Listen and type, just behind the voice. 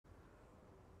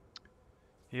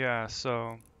Yeah,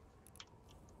 so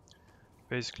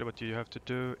basically what you have to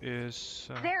do is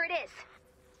There it is.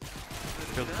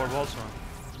 build 4 walls around.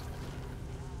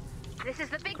 This is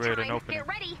the big Create an time. opening. Get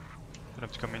ready. You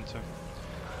have to come into.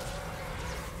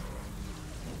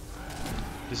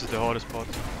 This is the hardest part,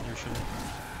 usually.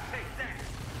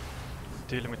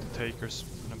 Dealing with the takers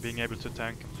and being able to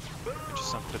tank them, which is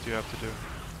something that you have to do.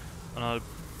 Another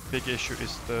big issue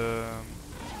is the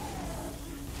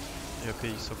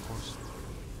piece, of course.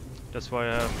 That's why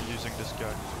I'm using this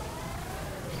guy.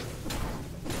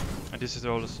 And this is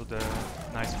also the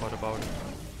nice part about it.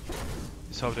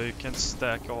 Is how they can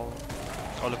stack all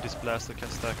of these blasters can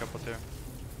stack up out there.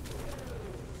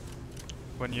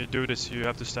 When you do this, you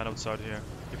have to stand outside here.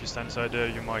 If you stand inside there,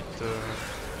 you might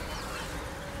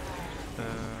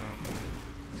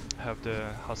have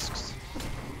the husks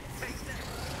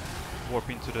warp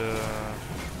into the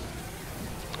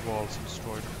walls and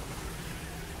destroy them.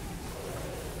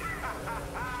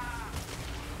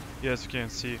 Yes, you can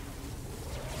see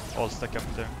all stack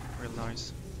up there. Real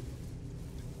nice.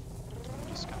 I'm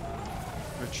just gonna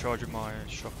recharge my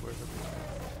shockwave a bit.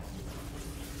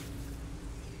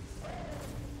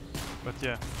 But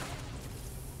yeah,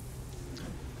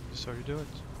 that's how you do it.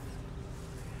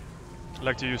 I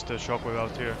like to use the shockwave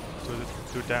out here to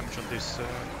do damage on these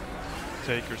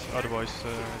takers, otherwise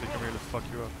they can really fuck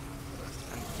you up.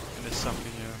 And it's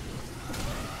something you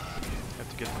have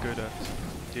to get good at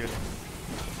dealing.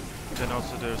 Then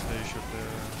also there's the issue of the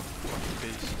fucking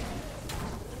bees.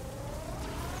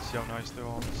 See how nice they're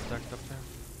all stacked up there?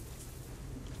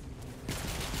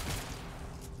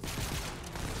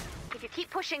 If you keep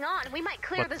pushing on, we might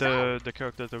clear the zone. But the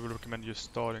character that I would recommend you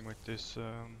starting with is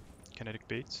Kinetic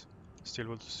Beats, Steel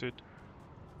Wool Syd.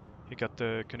 He got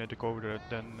the Kinetic Overload,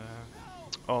 then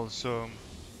also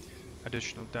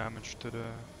additional damage to the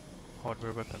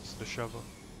hardware weapons, the shovel,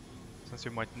 since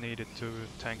you might need it to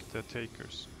tank the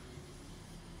takers.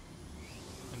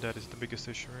 And that is the biggest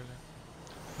issue really.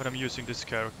 But I'm using this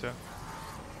character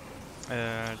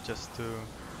just to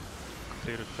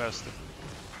complete it faster.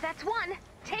 That's one.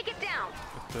 Take it down.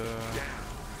 But,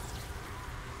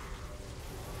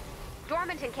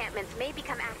 Dormant encampments may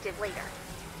become active later.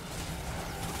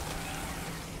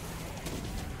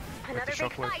 Another big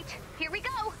shockwave. fight. Here we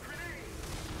go.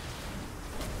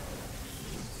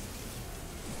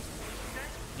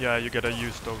 yeah, you gotta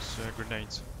use those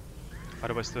grenades.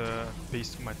 Otherwise the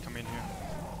beast might come in here.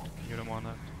 You don't want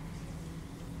that.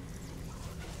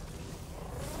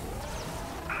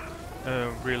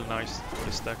 Real nice for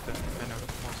the stack there. I know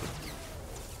most of them.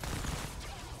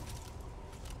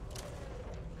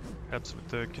 Helps with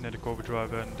the Kinetic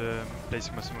Overdrive and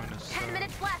placing my smoothness. 10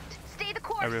 minutes left. Stay the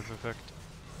course. Area of effect.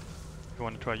 If you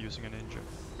want to try using a ninja,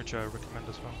 which I recommend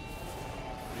as well.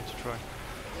 You need to try.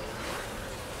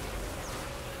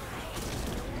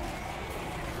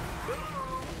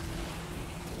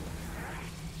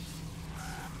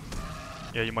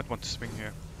 Yeah, you might want to swing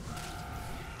here.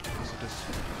 Because of this.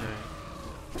 Yeah.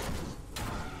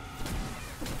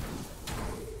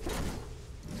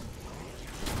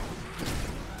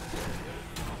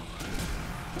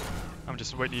 I'm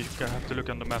just waiting. You have to look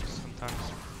on the map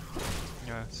sometimes.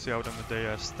 Yeah, see how them they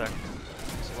are stacked.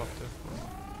 So have to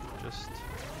just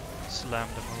slam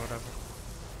them or whatever.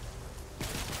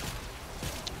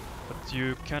 But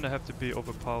you kinda have to be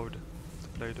overpowered to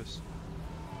play this.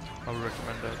 I would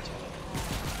recommend that.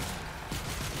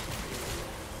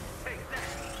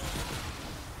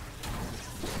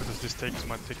 Because this takes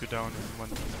might take you down in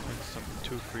some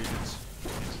 2-3 hits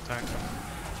into tank them.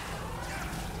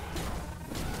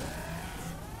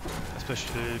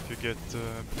 Especially if you get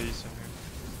bees in here.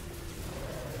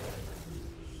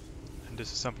 And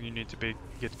this is something you need to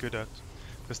get good at.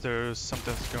 Because there is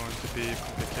sometimes going to be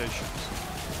complications.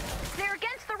 They're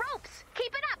against the ropes.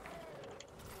 Keep it up.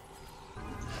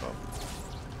 Oh.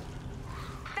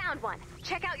 Found one.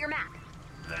 Check out your map.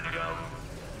 Let's go.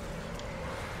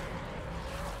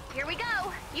 Here we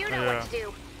go. You know what to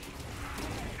do.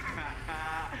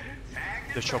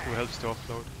 The chopper helps to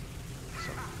offload.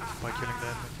 So, by killing the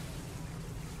enemy.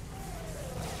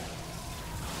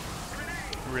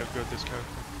 Real good this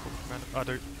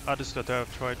character. Others that I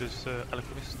have tried is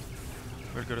Alchemist.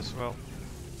 Very good as well.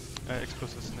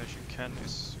 Explosive Assassination Ken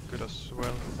is good as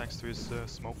well, thanks to his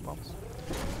smoke bombs.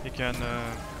 He can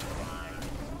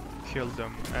kill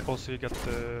them. Also, you get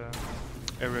the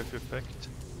area of effect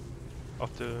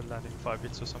after landing 5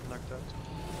 hits or something like that.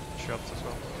 Which helps as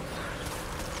well.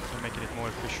 So making it more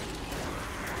efficient.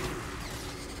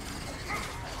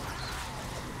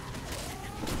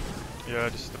 Yeah,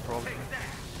 this is the problem.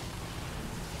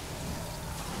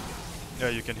 Yeah,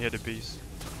 you can hear the bees.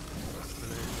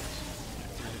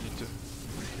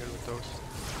 to kill with those.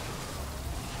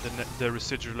 The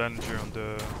residual energy on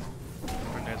the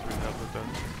grenades will help with that,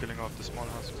 killing off the small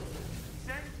husks.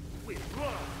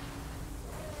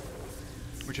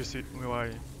 Which is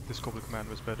why this Cobble Command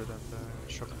was better than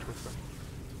the Shock and Trooper.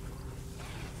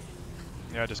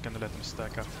 Yeah, just gonna let them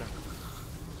stack up there.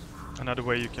 Another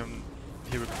way you can,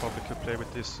 Hero Republic could play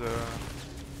with this,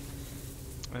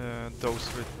 those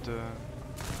with,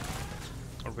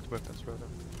 or with weapons rather,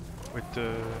 with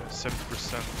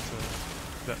 70%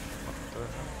 that, what the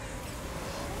hell?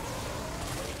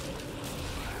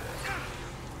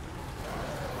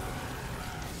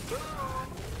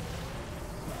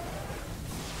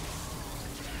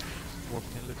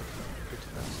 Walked in a little bit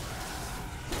fast.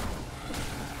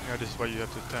 Yeah, this is why you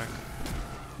have to tank.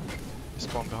 They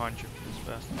spawn behind you as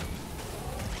fast.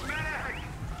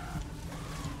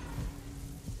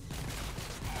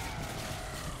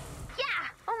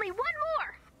 Only one more!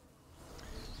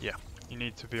 Yeah, you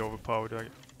need to be overpowered.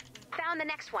 Found the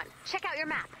next one. Check out your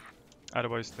map.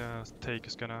 Otherwise the take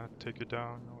is gonna take you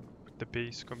down, or with the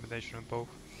base combination of both,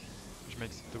 which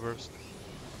makes it the worst.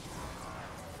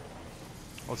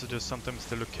 Also there's sometimes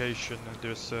the location,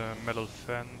 there's a metal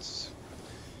fence,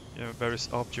 you know, various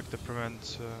objects that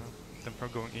prevent them from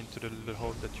going into the little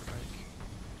hole that you make.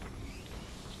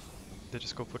 They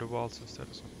just go for the walls instead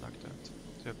or something like that. So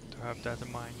you have to have that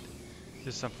in mind.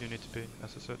 This is something you need to be,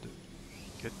 as I said,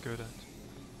 get good at.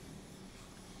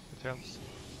 It helps.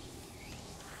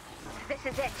 This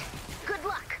is it. Good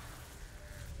luck!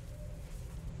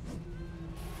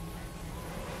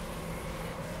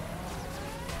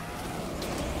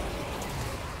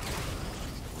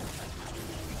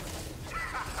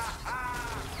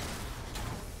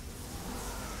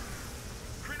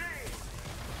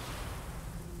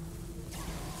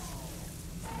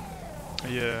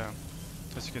 Yeah,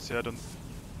 as you can see I don't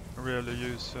really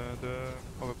use the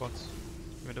overbots,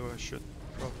 even though I should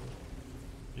probably.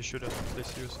 You should at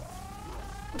least use it.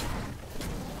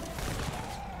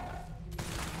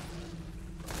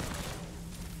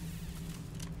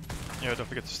 Yeah, don't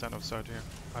forget to stand outside here,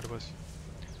 otherwise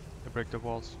they break the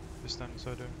walls. You stand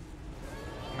outside there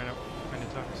many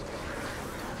times.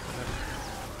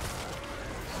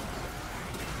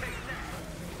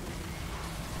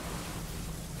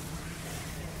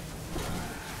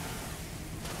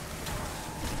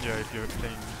 Yeah, if you're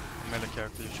playing a melee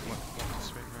character, you should want to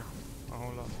swing here a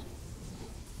whole lot.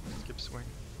 Skip swing.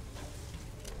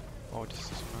 Oh, this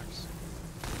is nice.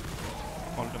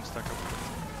 All of them stack up.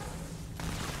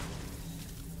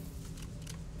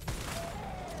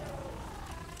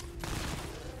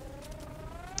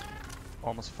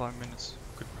 Almost 5 minutes.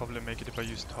 Could probably make it if I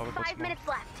used hoverbots more. 5 minutes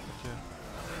left. But yeah.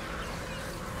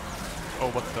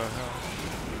 Oh, what the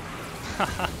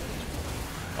hell?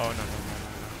 Oh, no.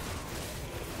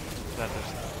 That is.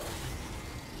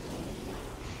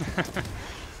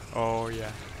 Oh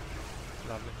yeah,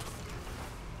 lovely.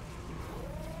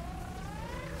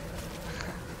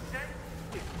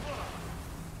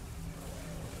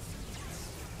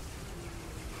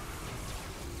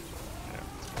 Yeah.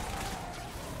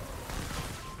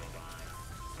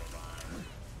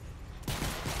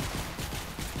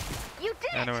 You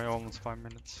did! Anyway, almost 5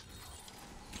 minutes.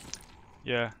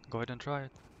 Yeah, go ahead and try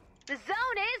it. The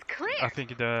zone is clear! I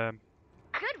think the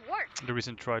Good work! The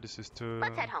reason to try this is to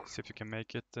Let's head home. see if you can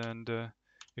make it, and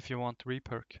if you want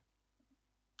reperk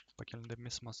by killing the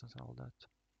mismasters and all that.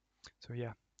 So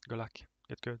yeah, good luck,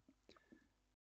 get good.